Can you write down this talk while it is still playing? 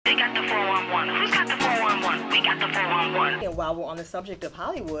411? Who's got the 411? We got the 411. And while we're on the subject of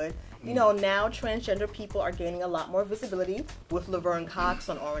Hollywood, you know, now transgender people are gaining a lot more visibility with Laverne Cox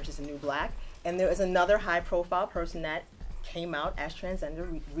on Orange is the New Black. And there is another high-profile person that came out as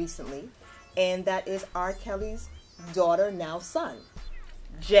transgender recently, and that is R. Kelly's daughter, now son.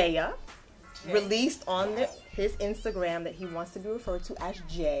 Jaya released on his Instagram that he wants to be referred to as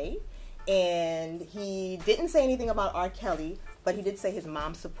Jay, and he didn't say anything about R. Kelly, but he did say his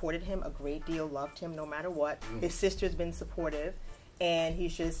mom supported him a great deal, loved him no matter what. His sister's been supportive, and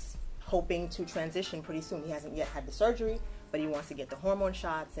he's just hoping to transition pretty soon. He hasn't yet had the surgery, but he wants to get the hormone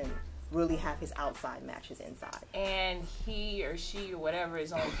shots and really have his outside match his inside. And he or she or whatever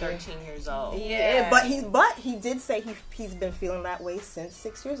is only 13 years old. Yeah, but he did say he's been feeling that way since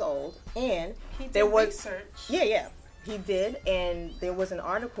 6 years old. And He did there was research. Yeah, he did. And there was an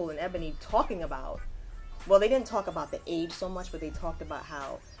article in Ebony talking about, well, they didn't talk about the age so much, but they talked about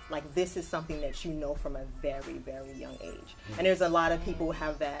how, like, this is something that you know from a very, very young age. And there's a lot of people who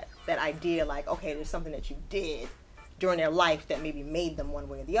have that idea, like, okay, there's something that you did during their life that maybe made them one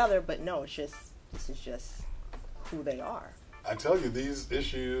way or the other, but no, this is just who they are. I tell you, these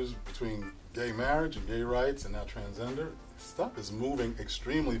issues between gay marriage and gay rights and now transgender stuff is moving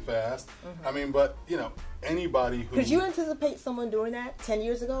extremely fast. I mean, but you know, anybody who Could you anticipate someone doing that 10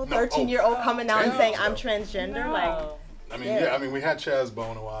 years ago? No. 13-year-old coming out and saying, I'm No. transgender? No. Like, I mean, yeah, I mean, we had Chaz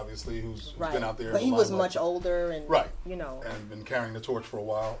Bono, obviously, who's right. been out there. But in he the was limelight. much older and, Right. you know. And been carrying the torch for a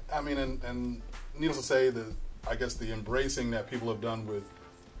while. I mean, and needless to say, I guess the embracing that people have done with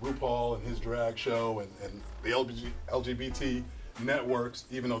RuPaul and his drag show and the LGBT networks,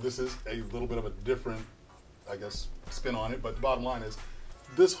 even though this is a little bit of a different, I guess, spin on it, but the bottom line is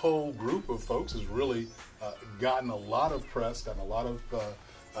this whole group of folks has really gotten a lot of press, gotten a lot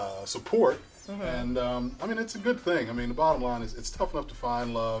of support, and I mean, it's a good thing. I mean, the bottom line is it's tough enough to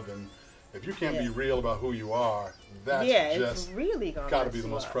find love, and if you can't be real about who you are, that's it's just really got to be the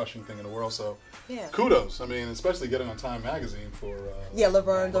most up. crushing thing in the world. So, Yeah. kudos. I mean, especially getting on Time Magazine for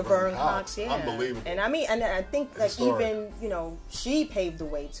Laverne Cox, yeah. Unbelievable. And I mean, and I think like Historic. even, you know, she paved the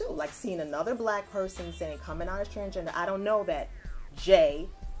way too. Like seeing another black person saying coming out as transgender, I don't know that Jay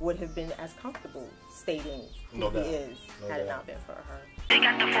would have been as comfortable stating who No he doubt. is No had it doubt. not been for her. We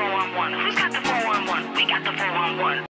got the 411. Who's got the 411? We got the 411.